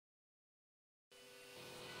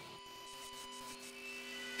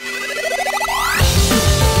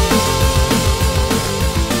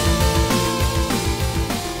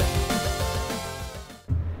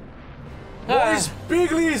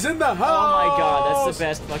in the house. Oh my god, that's the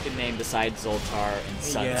best fucking name besides Zoltar and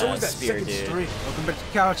It's always that second Speardude. string. Welcome back to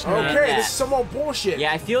the couch, man. Okay, this is some more bullshit.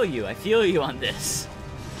 Yeah, I feel you. I feel you on this.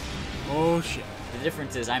 Oh shit. The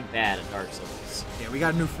difference is I'm bad at Dark Souls. Yeah, we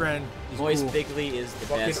got a new friend. He's Moist cool. Bigley is the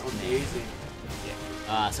Fucking best name. amazing.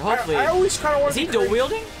 So hopefully, I always kind of want is to he dual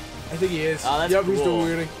wielding? I think he is. Oh, that's yep, cool. he's dual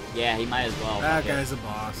wielding. Yeah, he might as well. That Fuck it. guy's a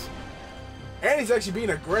boss. And he's actually being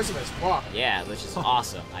aggressive as fuck. Yeah, which is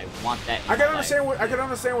awesome. I want that. I can understand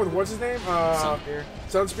with what's his name? Sunspear.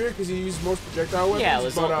 Sunspear, because he used most projectile weapons. Yeah, it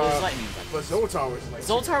was, but, lightning. but Zoltar was like.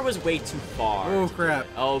 Zoltar was way too far. Oh crap.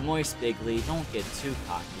 Oh, Moist Bigley, don't get too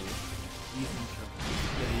cocky.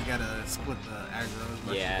 Yeah, you gotta split the aggro as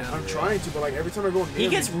much Yeah. as you I'm can. trying to, but like every time I go near He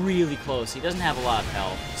him, gets really close. He doesn't have a lot of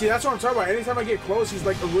health. See, that's what I'm talking about. Anytime I get close, he's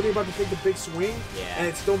like really about to take the big swing, Yeah. and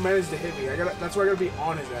it still manages to hit me. That's why I gotta be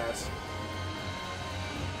on his ass.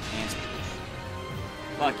 And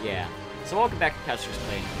fuck yeah. So welcome back to Couch Just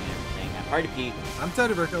Playing and everything. I'm Party Pete. I'm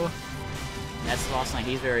Teddy Berkilla. That's Lost Night.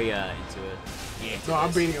 He's very into it. Yeah. No,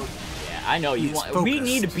 I'm beating him. Yeah, I know you He's want. We focused.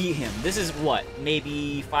 need to beat him. This is what,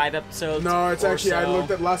 maybe 5 episodes? No, it's or actually I so?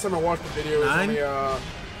 looked at last time I watched the video. Nine?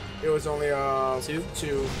 It was only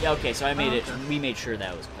two. Yeah. Okay. So I made it. okay. We made sure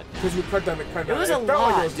that was cut down. Because we cut down the cut It down. was a felt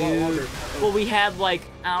lot, like it was a lot dude. longer. Well, we had like,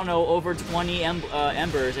 I don't know, over 20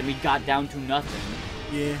 embers, and we got down to nothing.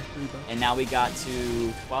 Yeah. And now we got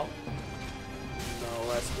to 12. No,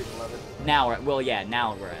 last week 11. Now we're well, yeah.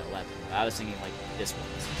 Now we're at 11. I was thinking like this one.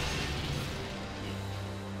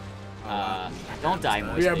 Don't die,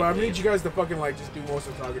 Moist. Yeah, but I Bigley. need you guys to fucking like just do most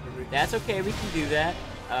of the talking for me. That's okay. We can do that.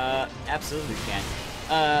 Absolutely can.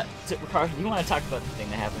 Ricardo, you want to talk about the thing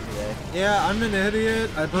that happened today? Yeah, I'm an idiot.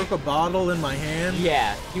 I broke a bottle in my hand.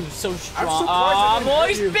 Yeah, he was so strong. surprised I didn't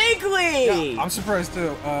Moist hurt you. Bigley! I'm surprised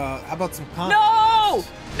too. How about some context? No!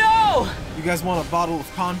 No! You guys want a bottle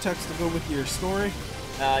of context to go with your story?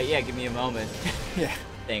 Yeah, give me a moment. Yeah.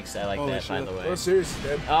 Thanks, I like Holy that, by shit. the way. Oh, seriously,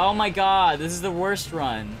 dude. Oh my god, this is the worst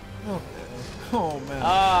run. Oh man.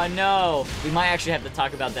 Oh no. We might actually have to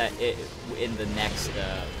talk about that in the next run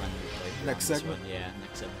we play. Next segment? Yeah,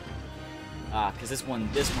 next segment. Cause this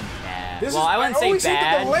one's bad. This well, is, I wouldn't say always hate the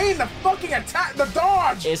bad. delay in the fucking attack, the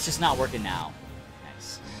dodge. It's just not working now.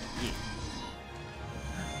 Nice.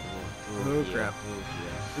 Oh crap.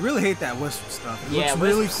 I really hate that whistle stuff. It Yeah, looks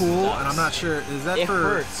really whistle cool, sucks. and I'm not sure. Is that It for?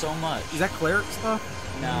 hurts so much. Is that cleric stuff?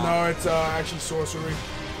 No, it's actually sorcery.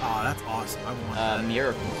 Oh, that's awesome. I want that.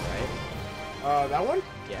 Miracle, right? That one?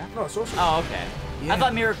 Yeah. No, sorcery. Oh, okay. Yeah. I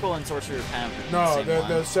thought Miracle and Sorcerer were kind of the No, same they're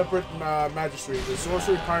one. separate magistry. The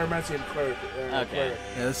sorcery, pyromancy, and cleric. Okay. Cleric.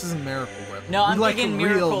 Yeah, this is a miracle weapon. No, We I'm like thinking a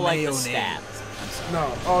real Miracle like the mayonnaise. stats. I'm sorry.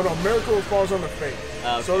 No, oh no, miracle falls under fate.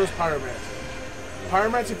 Okay. So does pyromancy.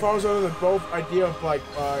 Pyromancy falls under the both idea of like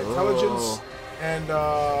intelligence and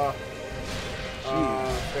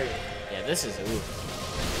fate. Yeah, this is oof.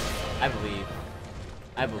 I believe.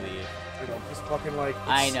 You know, just fucking like.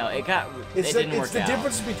 I know it got. It didn't work it's the out.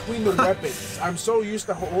 difference between the weapons. I'm so used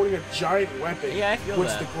to holding a giant weapon. Yeah, I feel which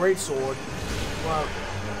that. the great sword. Well,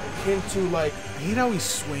 akin to like. I hate how he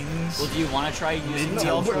swings. Well, do you want to try using No, the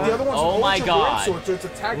The Ultra? other one's Oh an my ultra god. great sword, so its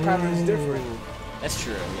attack pattern is different. That's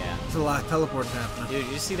true. Yeah. There's a lot of teleports happening.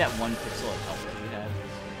 Dude, you see that 1 pixel of health that you had?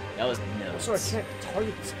 That was nuts. So I can't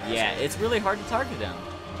target this guy. Yeah, it's really hard to target him.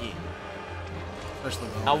 Especially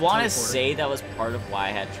when I we're want to teleporting. say that was part of why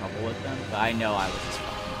I had trouble with them, but I know I was just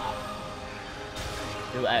fucking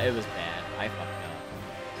up. It was bad. I fucked up.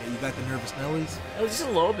 Yeah, you got the nervous Nellies? It was just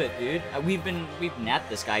a little bit, dude. We've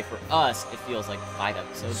napped this guy for us. It feels like 5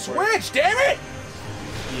 episodes. worth. Switch, damn it!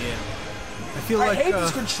 Yeah. I feel I like hate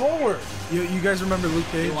this controller. you guys remember Luke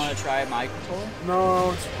Do Cage? you want to try my controller?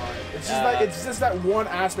 No, it's fine. It's just that one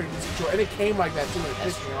aspect of this controller, and it came like that too, and it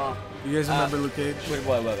pissed me off. You guys remember Luke Cage? Wait,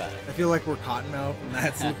 what about it? I feel like we're Cottonmouth, and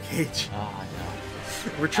that's Luke Cage. Oh,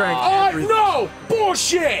 no. We're trying Oh everything. no!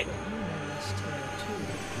 Bullshit!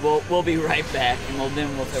 We'll be right back, and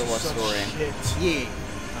then we'll tell what Such story. shit.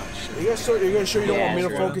 Yeah. You guys sure you don't Yeah, want me to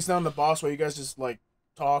sure. focus down the boss while you guys just like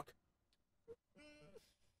talk?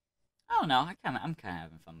 I don't know. I'm kind of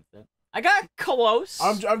having fun with it. I got close.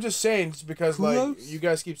 I'm just saying just because like Close? you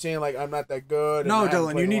guys keep saying like I'm not that good. and No, I haven't Dylan,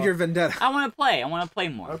 you played need a your lot. vendetta. I want to play. I want to play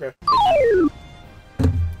more. Okay.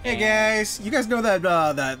 Hey guys, you guys know that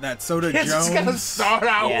that Soda It's just gonna Jones? start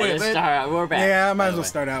out Yeah, with let's it. start. We're back. Yeah, I might by as the well way.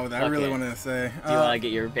 start out with that. I really Okay. wanted to say. Do you want to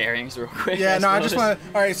get your bearings real quick? Yeah, no, I just suppose? want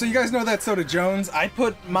to. All right, so you guys know that Soda Jones? I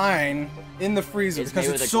put mine in the freezer It's because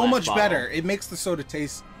made with it's a so glass much bottle. better. It makes the soda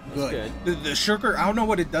taste That's good. The sugar, I don't know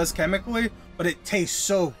what it does chemically, but it tastes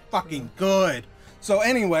so fucking good. So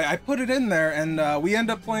anyway, I put it in there, and we end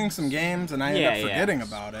up playing some games, and I end up forgetting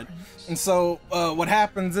about it. And so what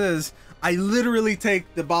happens is I literally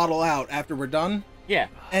take the bottle out after we're done, Yeah.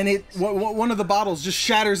 and one of the bottles just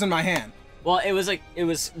shatters in my hand. Well, it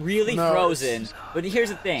was really frozen. But here's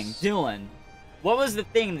the thing, Dylan. What was the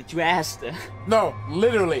thing that you asked him? No,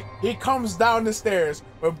 literally, he comes down the stairs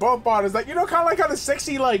with both bottles, like, you know, kind of like how the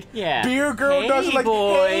sexy, like, beer girl does it, like,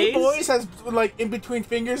 hey boys, has, like, in between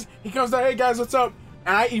fingers. He comes down, hey guys, what's up?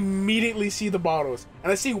 And I immediately see the bottles,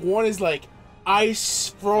 and I see one is like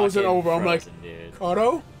ice frozen over. I'm like,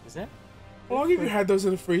 Kato, is that? How long have you had those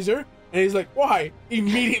in the freezer? And he's like, why?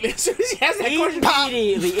 Immediately, as soon as he has that question,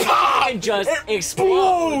 it just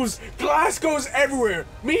explodes. Glass goes everywhere.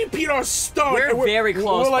 Me and Pete are stuck. We're very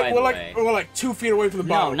close, we're like 2 feet away from the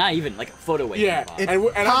bottle. No, not even, like a foot away yeah, from the bottle.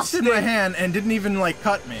 It popped in my hand and didn't even, like,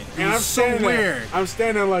 cut me. It was so weird. I'm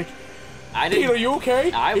standing there like, Pete, are you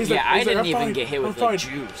okay? I didn't even get hit with the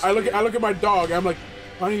juice. I look at my dog, and I'm like,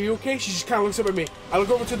 honey, are you okay? She just kind of looks up at me. I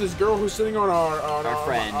look over to this girl who's sitting on our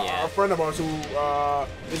friend, our friend of ours who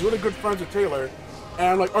is really good friends with Taylor. And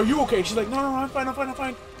I'm like, are you okay? She's like, no, I'm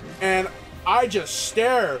fine. And I just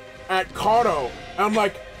stare at Kato. And I'm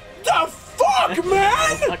like, the fuck,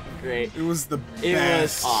 man? Fucking great. It was the best. It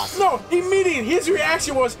was awesome. No, immediately his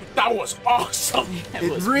reaction was, that was awesome.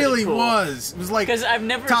 It really was. It was like I've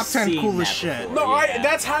never top 10 seen coolest that shit. before. No,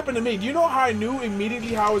 that's happened to me. Do you know how I knew immediately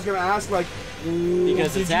how I was gonna ask, like,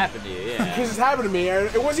 because it's happened to you, yeah. Because it's happened to me.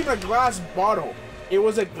 It wasn't even a glass bottle. It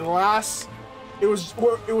was a glass. It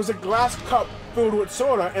was a glass cup filled with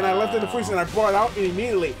soda, and I left it in the freezer, and I brought it out and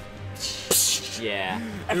immediately. Yeah.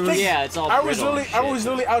 It's all. I was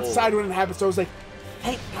literally outside when it happened, so I was like,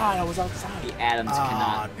 thank God I was outside. The atoms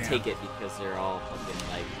cannot take it because they're all fucking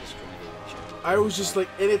like disjointed and shit. I was just like,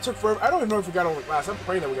 and it took forever. I don't even know if we got all the glass. I'm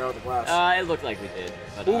praying that we got all the glass. It looked like we did.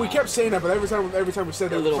 But, well, we kept saying that, but every time we said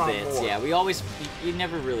that, the we little found bits. more. Yeah, we always. You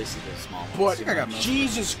never really see those small ones. But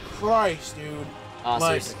Jesus Christ, dude.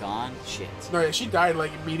 So it's gone. Shit. No, yeah, she died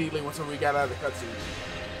like immediately once we got out of the cutscene.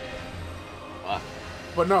 Fuck.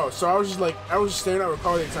 But no, so I was just staring at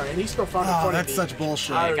Ricardo the time, and he still found it funny. That's such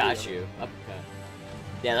bullshit. I got you. Okay.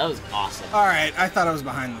 Yeah, that was awesome. All right, I thought I was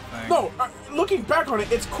behind the thing. No, looking back on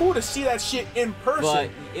it, it's cool to see that shit in person.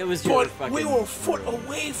 But it was we were a foot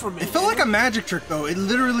away from it. It felt like a magic trick, though. It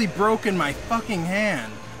literally broke in my fucking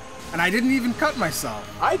hand, and I didn't even cut myself.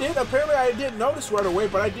 I did. Apparently, I didn't notice right away,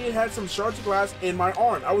 but I did have some shards of glass in my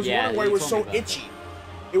arm. I was wondering why it was so itchy.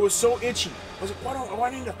 It was so itchy. I was like, why do I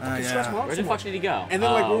need to fucking scratch my arm? Where the fuck did he go? And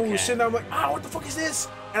then, like, when we were sitting there, I'm like, what the fuck is this?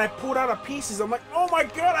 And I pulled out a pieces. I'm like, oh my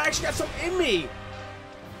god, I actually got some in me.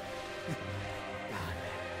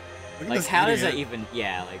 Like, how does that even?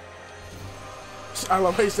 Yeah, like. I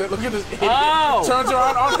love how you said, look at this idiot. Oh! Turns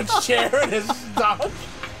around on its chair and is stuck.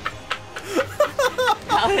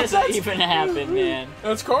 How does that even happen, man?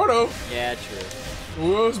 That's Kato. Yeah, true.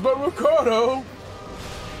 Who else but Ricardo?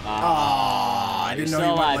 I didn't know you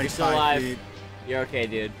went like You're still alive. 5 feet. You're okay,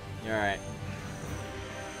 dude. You're alright.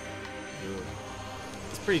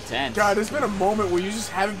 It's pretty tense. God, there's been a moment where you just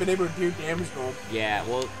haven't been able to do damage to him. Yeah,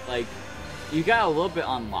 well, like, you got a little bit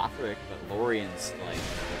on Lothric, but Lorian's,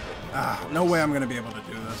 like... no way I'm gonna be able to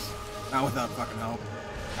do this. Not without fucking help.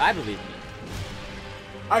 I believe me.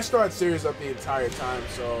 I still had Sirius up the entire time,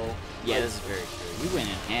 so... Yeah, this is very true. We went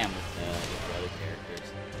in ham with the other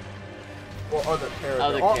characters. Well, other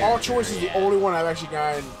characters. All Choice is the only one I've actually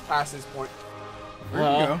gotten past this point.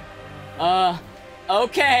 Where'd you go?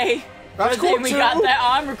 Okay. That's cool, we got that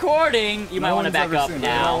on recording. You might want to back up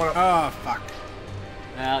now. Oh, fuck.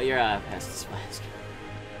 Well, you're past this last.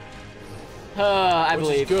 I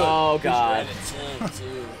believe. Oh, God.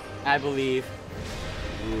 I believe.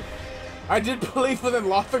 Ooh. I did believe, but then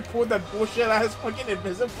Lothric pulled that bullshit ass fucking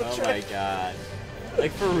invisible trick. Oh my god.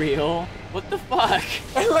 Like, for real? What the fuck?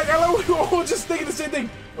 And like, I love we were all just thinking the same thing.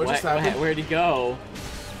 What just happened? Where'd he go?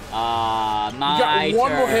 My got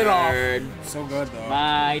one more hit off. So good, though.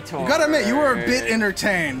 My turn. You gotta admit, you were a bit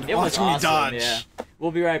entertained watching me dodge. Yeah.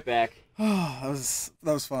 We'll be right back. that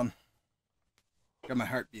was fun. Got my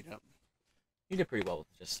heart beat up. You did pretty well with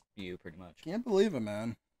just you, pretty much. Can't believe it,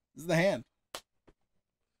 man. This is the hand.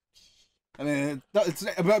 I mean, it's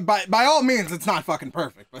by all means, it's not fucking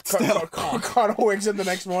perfect, but still. Connor wakes up the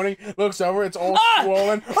next morning, looks over, it's all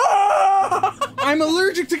swollen. I'm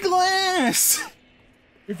allergic to glass!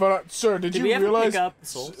 You found out, sir, did you realize... realize... pick up the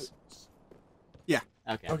souls? Yeah.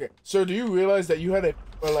 Okay. Sir, do you realize that you had a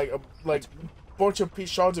bunch of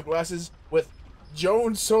shards of glasses with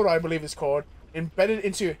Jones Soda, I believe it's called, embedded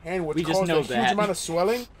into your hand, which caused a huge amount of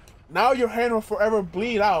swelling? Now your hand will forever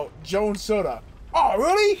bleed out Jones Soda. Oh,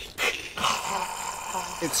 really?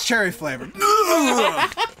 It's cherry flavored.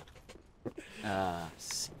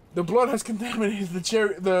 The blood has contaminated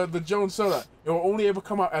the Jones Soda. It will only ever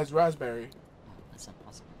come out as raspberry. Oh, that's not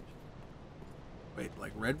possible. Wait,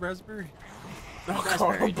 like red raspberry? No,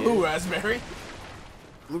 Raspberry, blue raspberry.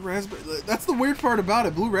 Blue raspberry. That's the weird part about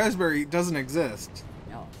it. Blue raspberry doesn't exist.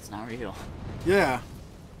 No, it's not real. Yeah.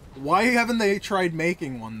 Why haven't they tried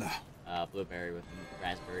making one though? Blueberry with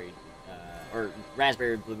raspberry, or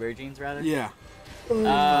raspberry with blueberry genes rather. Yeah.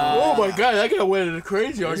 Oh my god, that guy went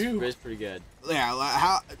crazy on you. It's pretty good. Yeah. All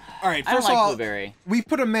right. I don't First like of all, blueberry. we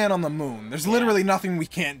put a man on the moon. There's literally nothing we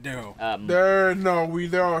can't do There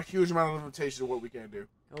are a huge amount of limitations of what we can do.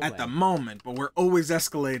 at the moment, but we're always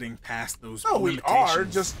escalating past those. No, we limitations. are.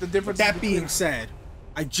 Just the difference. That being said,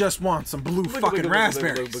 I just want some blue fucking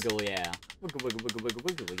raspberries. Wiggle, yeah. Wiggle,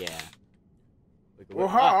 yeah. Well,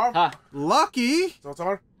 ha. Lucky.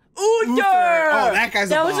 Zoltar. Uther! Oh, that guy's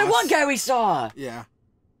That a was the boss. one guy we saw. Yeah.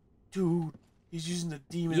 Dude, he's using the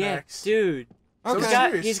demon Yeah, axe. dude.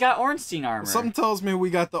 Okay. He's got Ornstein armor. Something tells me we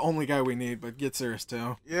got the only guy we need, but get serious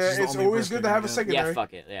too. Yeah, it's always good to have a secondary. Yeah,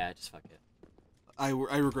 fuck it. Yeah, just fuck it. I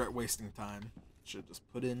regret wasting time. Should just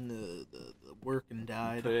put in the work and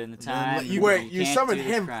died. Put in the And then time. let you Wait, go. you can't summoned do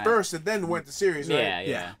this him crime. first and then went to series, right? Yeah,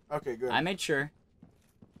 yeah. Yeah. Okay, good. I made sure.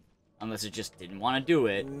 Unless it just didn't want to do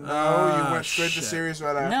it. No, you went straight to shit. series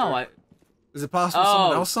right after. No, Is it possible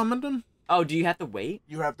someone else summoned him? Oh, do you have to wait?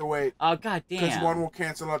 You have to wait. Oh, god damn. Because one will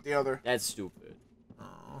cancel out the other. That's stupid.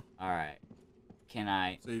 Oh. Alright. Can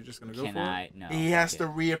I... So you're just gonna go Can for I... it? No. He has to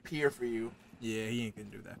okay. reappear for you. Yeah, he ain't gonna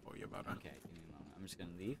do that for you, buddy. Okay, give me a moment. I'm just gonna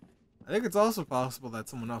leave. I think it's also possible that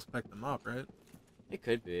someone else picked him up, right? It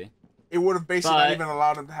could be. It would have basically But- not even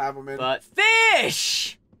allowed him to have him in. But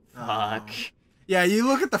fish! Oh. Fuck. Yeah, you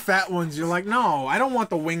look at the fat ones, you're like, no, I don't want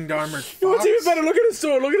the winged armored You know what's even fox. better? Look at his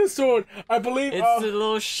sword. Look at his sword. I believe. It's the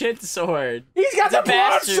little shit sword. He's got the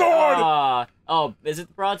bastard. broadsword. Oh, is it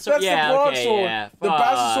the broadsword? That's Yeah, the okay, broadsword. yeah. The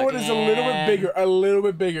bastard sword Fuck, is a little bit man. bigger. A little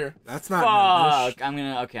bit bigger. That's not Fuck. I'm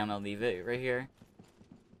gonna leave it right here.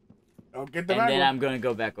 Oh, get the And then manual. I'm gonna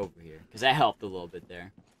go back over here. Because that helped a little bit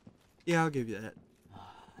there. Yeah, I'll give you that.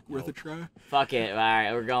 Worth a Nope. try. Fuck it.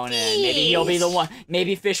 Alright, we're going in. Maybe he'll be the one.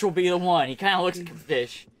 Maybe Fish will be the one. He kind of looks like a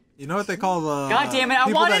fish. You know what they call the... God damn it, I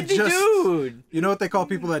people wanted that the just- dude! You know what they call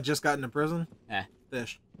people that just got into prison? Eh.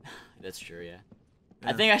 Fish. That's true, yeah. Yeah.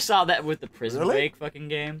 I think I saw that with the Prison Really? Break fucking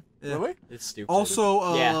game. Yeah. Really? It's stupid.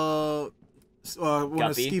 Also, Yeah. one of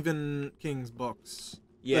Guppy? Stephen King's books.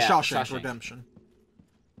 Yeah, The Shawshank Shawshank. Redemption.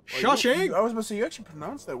 Well, Shawshank? I was about to say, you actually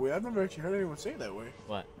pronounced that way. I've never actually heard anyone say it that way.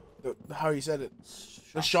 What? How he said it.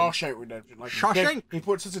 The Shawshank Redemption. Like, Shawshank? He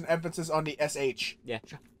put such an emphasis on the SH. Yeah.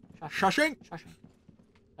 Shawshank? Shawshank.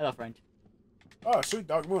 Hello, friend. Oh, sweet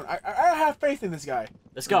dog moon. I have faith in this guy.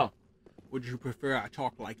 Let's go. Would you prefer I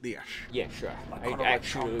talk like this? Yeah, sure. Like I Sean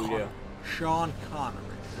actually do. Connery. Sean Connery.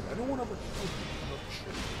 I don't want to.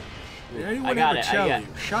 Did I anyone got ever it, I tell got you?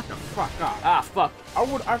 Shut the fuck up. Ah, fuck. I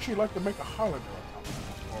would actually like to make a Highlander account.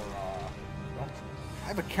 Or, I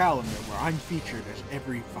have a calendar where I'm featured as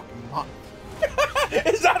every fucking month.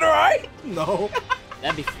 Is that right? No.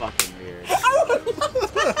 That'd be fucking weird.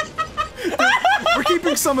 We're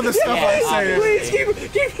keeping some of the stuff Yeah, I say. obviously. Please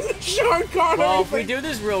keep Sean Connery. Well, if we thing. do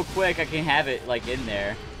this real quick, I can have it, like, in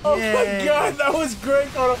there. Oh Yay. my god, that was great.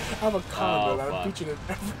 I have a calendar that fuck. I'm featured in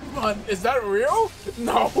every month. Is that real?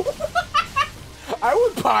 No. I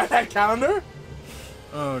would buy that calendar.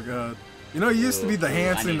 Oh god. You know, you used to be the Ooh, I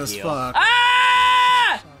handsome need as heal. fuck.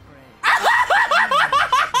 Ah!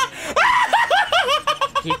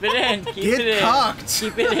 Keep it in. Keep Get it in. cocked.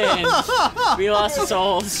 Keep it in. We lost the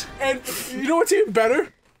souls. And you know what's even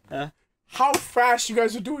better? Huh? How fast you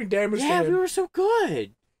guys are doing damage Yeah, to we him. were so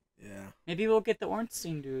good. Yeah. Maybe we'll get the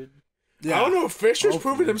Ornstein dude. Yeah. I don't know if Fisher's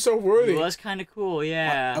Hopefully. proving himself He worthy. was kind of cool,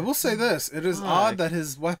 yeah. I will say this: it is Fuck. odd that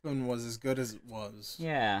his weapon was as good as it was.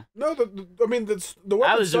 Yeah. No, I mean, the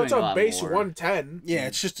weapon was starts doing a on lot base more. 110. 110. Yeah,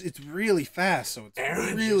 it's really fast, so it's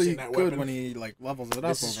Aaron's really using that good weapon. when he like levels it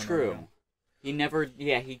up. This is over and true. over. He never,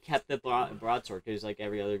 he kept the broadsword because, like,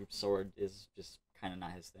 every other sword is just kind of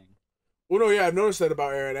not his thing. Well, no, yeah, I've noticed that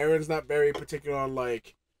about Aaron. Aaron's not very particular on,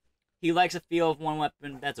 like... He likes a feel of one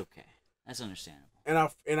weapon. That's okay. That's understandable.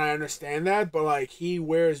 And I understand that, but, like, he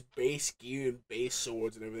wears base gear and base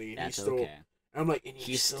swords and everything. And That's he's still, okay. I'm like, and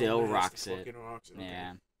He still rocks it. fucking rocks it. Okay.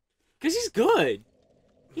 Yeah. Because he's good.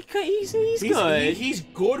 He's good. He's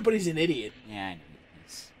good, but he's an idiot. Yeah, I know.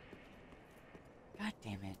 God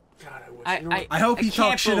damn it. God, I wish. I- you know what? I hope he can't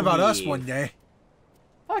talks shit about us believe- one day.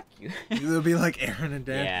 Fuck you. It'll be like Aaron and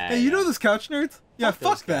Dan. Yeah, Hey, you yeah. know this couch nerds? Yeah,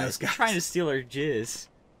 fuck those those He's guys. trying to steal our jizz.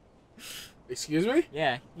 Excuse me?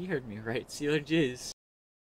 Yeah, you heard me right. Steal our jizz.